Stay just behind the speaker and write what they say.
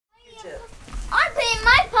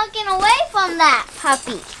on that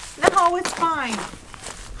puppy. No, it's fine.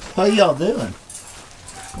 What are y'all doing?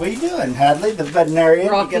 What are you doing, Hadley? The veterinarian?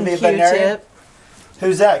 Rocking You gonna be a veterinarian? Q-tip.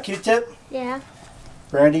 Who's that? Q-tip? Yeah.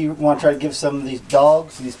 Brandy, you want to try to give some of these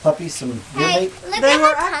dogs, these puppies, some deer Hey, meat? look They at were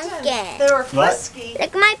my acting. pumpkin. They were frisky. Look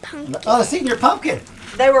at my pumpkin. Oh, it's eating your pumpkin.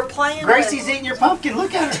 They were playing. Gracie's eating your pumpkin.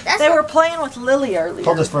 Look at her. They were playing with Lily earlier.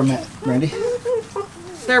 Hold this for a minute, Brandy.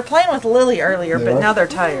 They were playing with Lily earlier, They but were? now they're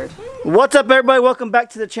tired. What's up, everybody? Welcome back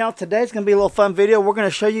to the channel. Today's going to be a little fun video. We're going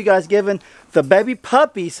to show you guys giving the baby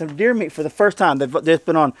puppy some deer meat for the first time. They've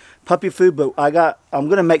been on puppy food, but I'm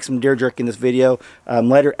going to make some deer jerky in this video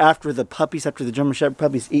later after the German Shepherd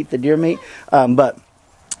puppies eat the deer meat. But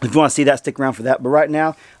if you want to see that, stick around for that. But right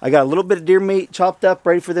now, I got a little bit of deer meat chopped up,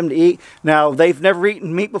 ready for them to eat. Now, they've never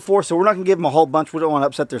eaten meat before, so we're not going to give them a whole bunch. We don't want to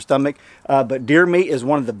upset their stomach. But deer meat is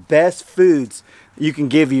one of the best foods you can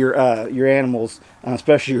give your animals,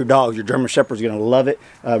 especially your dogs. Your German Shepherd's going to love it.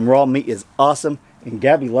 Raw meat is awesome. And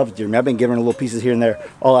Gabby loves deer meat. I've been giving her little pieces here and there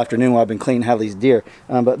all afternoon while I've been cleaning Hadley's deer.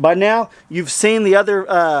 But by now, you've seen the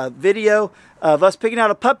other video of us picking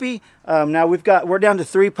out a puppy. Now we're down to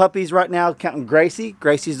 3 puppies right now, counting Gracie.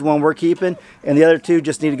 Gracie's the one we're keeping, and the other 2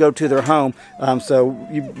 just need to go to their home. So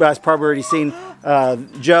you guys probably already seen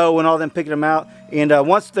Joe and all them picking them out. And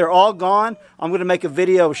once they're all gone, I'm going to make a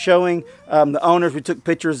video showing the owners. We took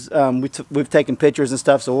pictures. We've taken pictures and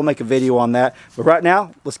stuff, so we'll make a video on that. But right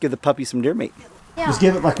now, let's give the puppy some deer meat. Yeah. Just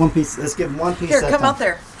give it like one piece. Let's give them one piece. Here, at a come time. out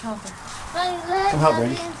there. Come out there. Come help,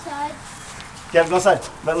 Brandy. inside. Gabs, go inside.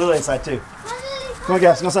 Let Lily inside too. Come on,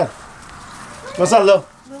 Gabs, go inside. Go inside, Lil.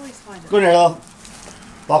 Lily's fine. Go in there, Lil.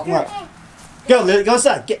 Lock them up. Go, Lily. Go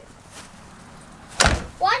inside. Get.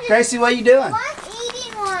 Gracie, what are you doing? One's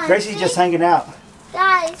eating one. Gracie's just hanging out.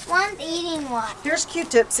 Guys, one's eating one. Here's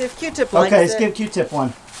Q-tip. See if Q-tip likes Okay, let's it. give Q-tip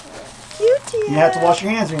one. Q-tip. You have to wash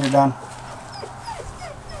your hands when you're done.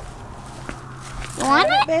 You want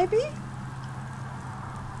it? Baby?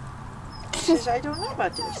 She says, I don't know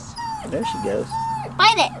about this. There she goes.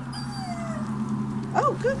 Bite it.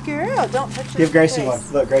 Oh, good girl. Don't touch her Give Gracie face.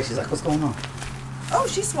 one. Look, Gracie's like, what's going on? Oh,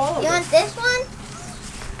 she swallowed You it. want this one?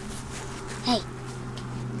 Hey.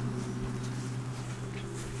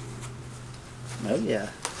 Oh, yeah.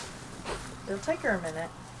 It'll take her a minute.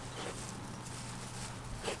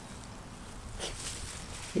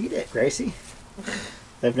 Eat it, Gracie.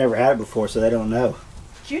 They've never had it before, so they don't know.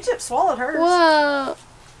 Q-tip swallowed hers. Whoa.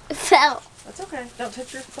 It fell. That's okay. Don't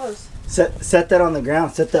touch your clothes. Set that on the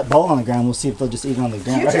ground. Set that ball on the ground. We'll see if they'll just eat it on the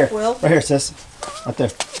ground. Right here. Q-tip will. Right here, sis. Right there.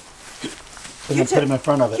 And then put them in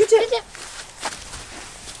front of it. Q-tip.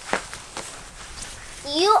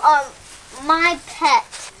 You are my pet.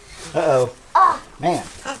 Uh-oh. Oh. Man.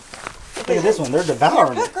 Look at this one. They're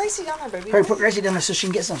devouring Put it. Gracie down there, baby. Hurry, put Gracie down there so she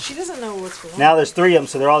can get some. She doesn't know what's going on. Now there's 3 of them,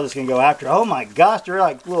 so they're all just going to go after her. Oh my gosh, they're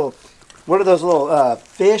like little, what are those little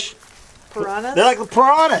fish? Piranhas? They're like the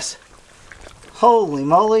piranhas. Holy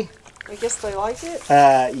moly. I guess they like it.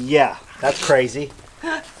 Yeah, that's crazy.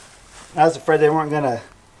 I was afraid they weren't going to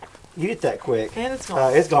eat it that quick. And it's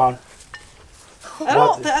gone. It's gone.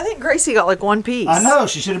 I think Gracie got like 1 piece. I know,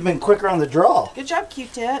 she should have been quicker on the draw. Good job,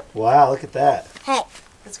 Q-tip. Wow, look at that. Hey,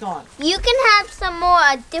 It's gone. you can have some more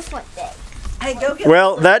a different day. Hey, go get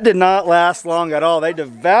Well, that did not last long at all. They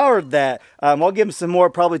devoured that. I'll give them some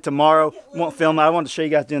more probably tomorrow. Won't film it. I wanted to show you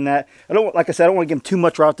guys doing that. Like I said, I don't want to give them too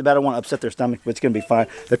much right off the bat. I don't want to upset their stomach, but it's going to be fine.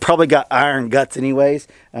 They probably got iron guts anyways.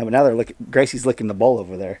 But now Gracie's licking the bowl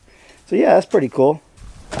over there. So yeah, that's pretty cool.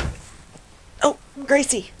 Oh,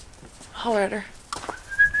 Gracie. Holler at her.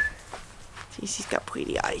 See, she's got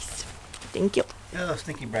pretty eyes. Thank you. Oh,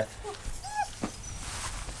 stinky breath.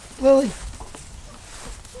 Lily.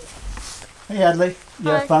 Hey, Hadley. You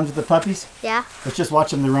have fun with the puppies? Yeah. Let's just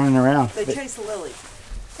watch them. They're running around. They chase Lily.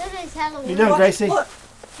 Today's Halloween. You doing, Gracie? Look.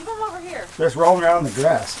 Keep them over here. They're just rolling around in the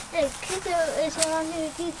grass. Hey, Kito is around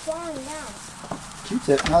here. He keeps falling down.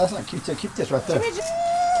 Q-tip. No, that's not Q-tip. Q-tip's right there.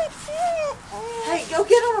 Hey, go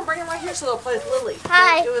get them and bring them right here so they'll play with Lily.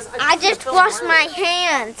 Hi. It was- I told you to just film washed earlier. my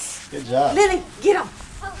hands. Good job. Lily, get them.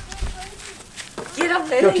 Get them,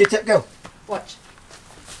 Lily. Go, Q-tip, go. Watch.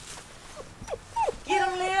 Get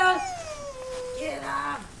them, Lily. Get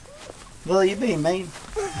them. Lily, you being mean.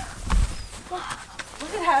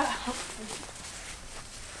 Look at how.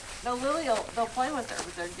 No, Lily, they'll play with her,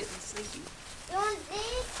 but they're getting sneaky. You want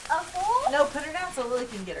these? A full? No, put her down so Lily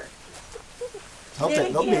can get her. Hope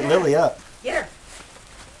Lily, they'll get beat her. Lily up. Get her.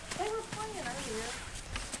 They were playing earlier.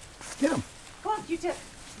 Get him. Come on, Q-tip.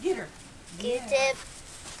 Get her. Q-tip.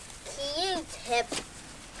 Q-tip.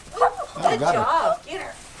 Good got her. job. Get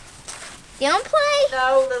her. You don't play?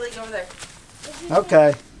 No, Lily, go over there.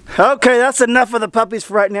 Okay. Okay, that's enough of the puppies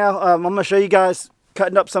for right now. I'm going to show you guys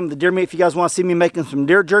cutting up some of the deer meat. If you guys want to see me making some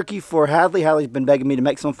deer jerky for Hadley. Hadley's been begging me to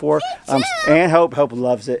make some for her. And Hope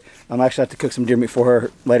loves it. I'm actually have to cook some deer meat for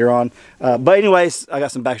her later on. But anyways, I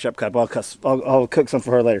got some backstrap cut up. I'll cook some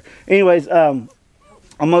for her later. Anyways,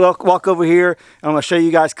 I'm going to walk over here, and I'm going to show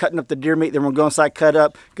you guys cutting up the deer meat. Then we'll go inside, cut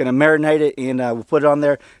up, going to marinate it, and we'll put it on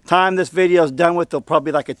there. Time this video is done with, it'll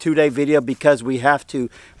probably be like a 2-day video because we have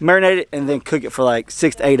to marinate it and then cook it for like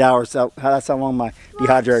 6 to 8 hours. So that's how long my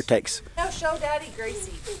dehydrator takes. Now show Daddy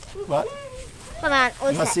Gracie. What? Hold on.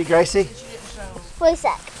 You want to see Gracie? Wait a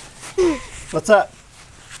sec. What's up?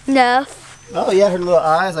 No. Oh, yeah, her little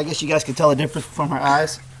eyes. I guess you guys can tell the difference from her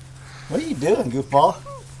eyes. What are you doing, goofball?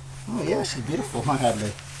 Oh, yeah, she's beautiful, huh,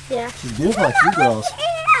 Hadley? Yeah. She's beautiful like you girls.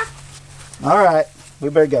 All right, we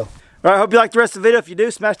better go. All right, hope you liked the rest of the video. If you do,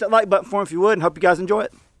 smash that like button for me if you would, and hope you guys enjoy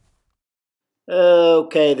it.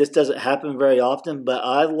 Okay, this doesn't happen very often, but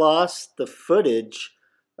I lost the footage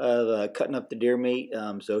of cutting up the deer meat.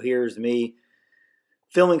 So here's me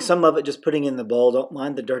filming some of it, just putting in the bowl. Don't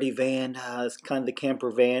mind the dirty van. It's kind of the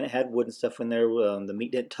camper van. It had wood and stuff in there. The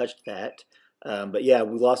meat didn't touch that. But yeah, I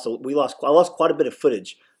lost quite a bit of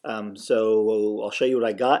footage. So I'll show you what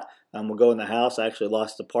I got. We'll go in the house. I actually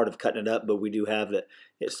lost the part of cutting it up, but we do have it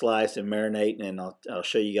sliced and marinating, and I'll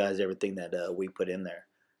show you guys everything that we put in there.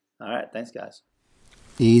 All right, thanks guys.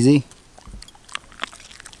 Easy.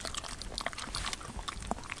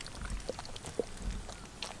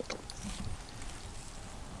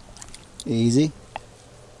 Easy.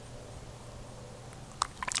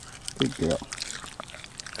 Good girl.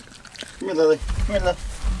 Come here, Lily. Come here, Lily.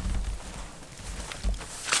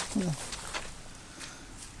 Come here.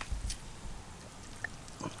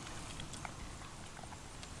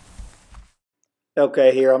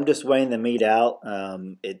 Okay, here I'm just weighing the meat out.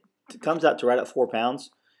 It comes out to right at 4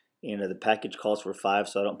 pounds. You know, the package calls for 5,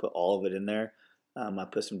 so I don't put all of it in there. I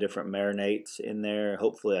put some different marinades in there.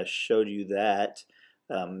 Hopefully I showed you that.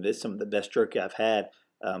 This is some of the best jerky I've had.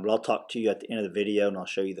 But I'll talk to you at the end of the video, and I'll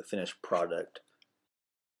show you the finished product.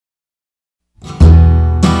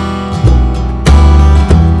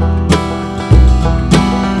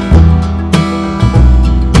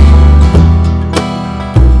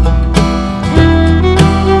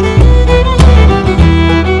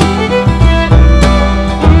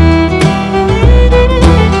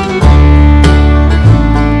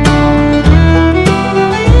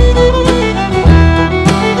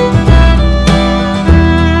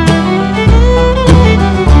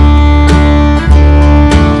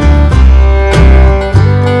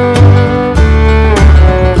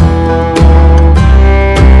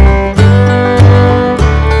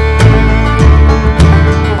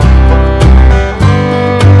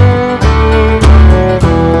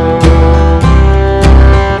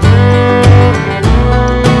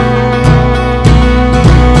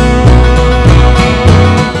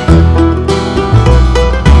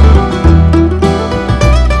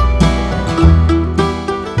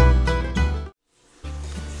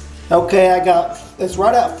 Okay, it's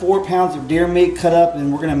right at 4 pounds of deer meat cut up,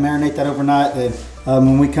 and we're gonna marinate that overnight. Then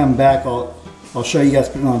when we come back, I'll show you guys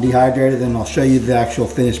putting it on dehydrated, then I'll show you the actual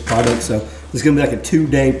finished product. So it's gonna be like a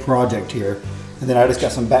 2-day project here. And then I just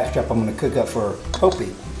got some backstrap I'm gonna cook up for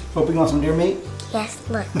Hopi. Hopi, you want some deer meat? Yes,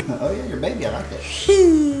 look. Oh yeah, your baby, I like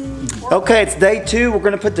it. Okay, it's day 2. We're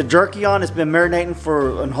gonna put the jerky on. It's been marinating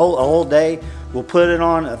for a whole day. We'll put it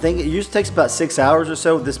on, I think it usually takes about 6 hours or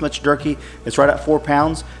so, this much jerky. It's right at 4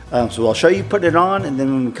 pounds. So I'll show you putting it on, and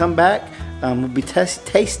then when we come back, we'll be taste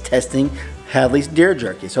testing Hadley's deer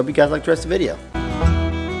jerky. So hope you guys like the rest of the video.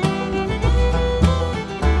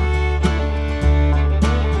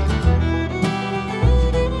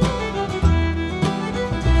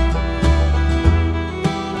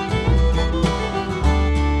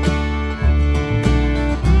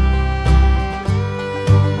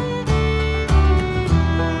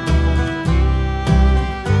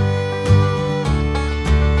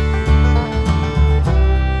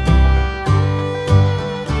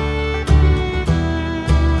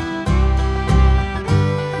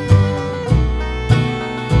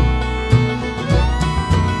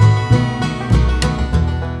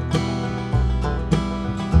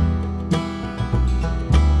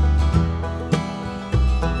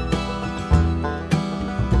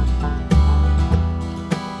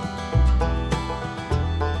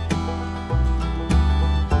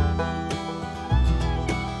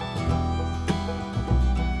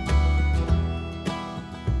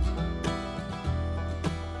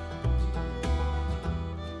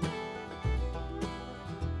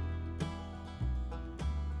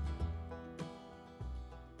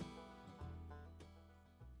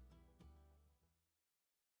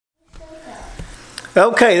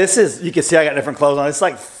 Okay, this is, you can see I got different clothes on. It's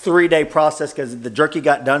like a 3-day process because the jerky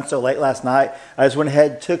got done so late last night. I just went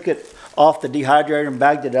ahead, took it off the dehydrator and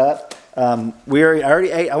bagged it up. I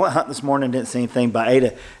already ate. I went hunting this morning, didn't see anything, but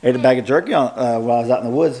I ate a bag of jerky while I was out in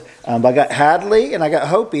the woods. But I got Hadley and I got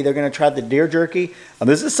Hopi. They're going to try the deer jerky.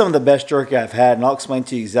 This is some of the best jerky I've had, and I'll explain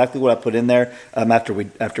to you exactly what I put in there after we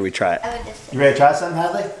try it. You ready to try something,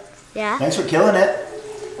 Hadley? Yeah. Thanks for killing it.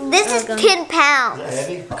 This is 10 pounds. Is that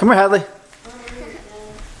heavy? Come here, Hadley.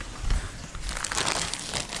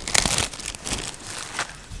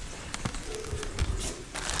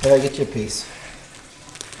 Here, I get you a piece.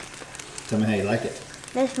 Tell me how you like it.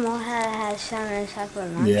 This morehead has salmon and chocolate.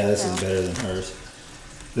 Yeah, this is better than hers.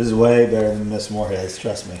 This is way better than Miss Moorhead's,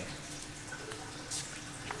 trust me.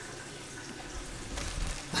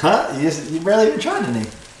 Huh? You barely even tried any.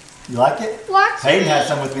 You like it? Watch Hayden had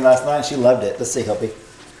some with me last night and she loved it. Let's see, Hopi.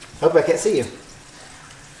 Hopi, I can't see you.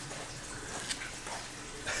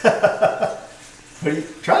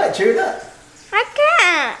 Try it, chew it up. I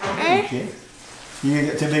can't. Okay. You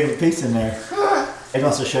get too big of a piece in there. It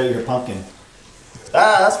wants to show you your pumpkin.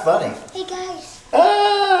 Ah, that's funny. Hey guys.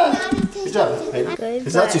 Ah! Good job, Hayden.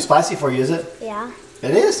 It's not too spicy for you, is it? Yeah.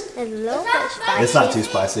 It is? It's a little bit spicy. It's not too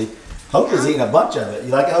spicy. Hopi's eating a bunch of it.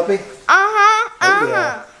 You like it, Hopi?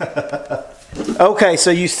 Okay,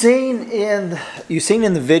 so you seen in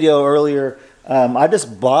the video earlier. I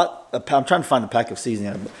just bought. I'm trying to find a pack of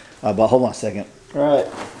seasoning. But hold on a second. All right.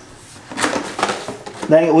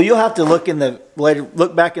 Dang it. Well, you'll have to look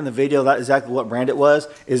back in the video. That's exactly what brand it was.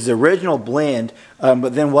 Is the original blend.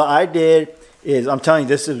 But then what I did is, I'm telling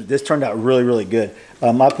you, this turned out really, really good.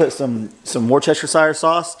 I put some Worcestershire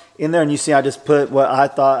sauce in there, and you see I just put what I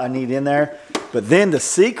thought I needed in there. But then the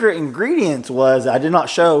secret ingredients was, I did not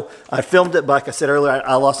show. I filmed it, but like I said earlier,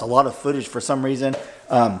 I lost a lot of footage for some reason.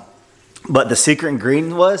 But the secret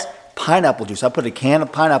ingredient was pineapple juice. I put a can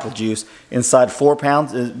of pineapple juice inside 4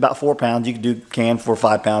 pounds, about 4 pounds. You can do can for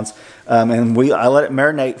 5 pounds. And I let it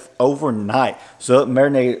marinate overnight. So it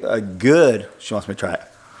marinated a good, she wants me to try it.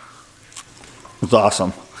 It's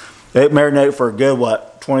awesome. It marinated for a good,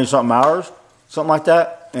 20-something hours? Something like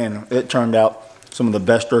that. And it turned out some of the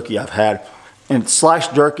best jerky I've had. And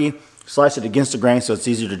sliced jerky, slice it against the grain so it's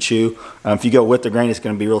easier to chew. If you go with the grain, it's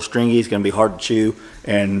going to be real stringy. It's going to be hard to chew.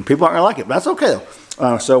 And people aren't going to like it. But that's okay,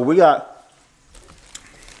 though. So we got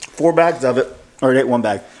 4 bags of it. Or 8 1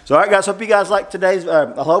 bag. So, all right, guys. Hope you guys like today's.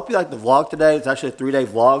 I hope you like the vlog today. It's actually a 3-day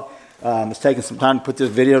vlog. It's taking some time to put this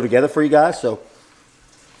video together for you guys. So,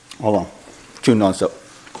 hold on. Chewing on so.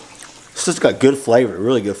 It's just got good flavor.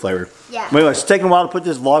 Really good flavor. Yeah. But anyway, it's taking a while to put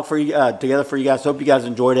this vlog for you together for you guys. Hope you guys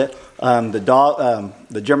enjoyed it.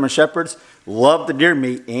 The German Shepherds love the deer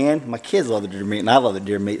meat, and my kids love the deer meat, and I love the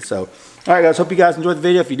deer meat. So, all right, guys. Hope you guys enjoyed the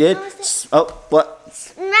video. If you did, what?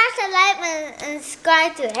 Smash the like button and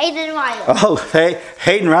subscribe to Hayden Riley. Oh, hey,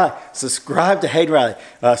 Hayden Riley. Subscribe to Hayden Riley.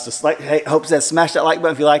 Hope that smash that like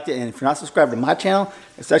button if you liked it. And if you're not subscribed to my channel,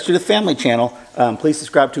 it's actually the family channel. Please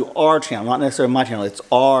subscribe to our channel. Not necessarily my channel. It's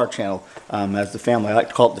our channel as the family. I like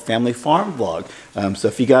to call it the Family Farm Vlog. So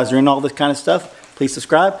if you guys are in all this kind of stuff, please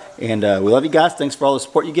subscribe. And we love you guys. Thanks for all the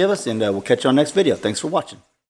support you give us. And we'll catch you on the next video. Thanks for watching.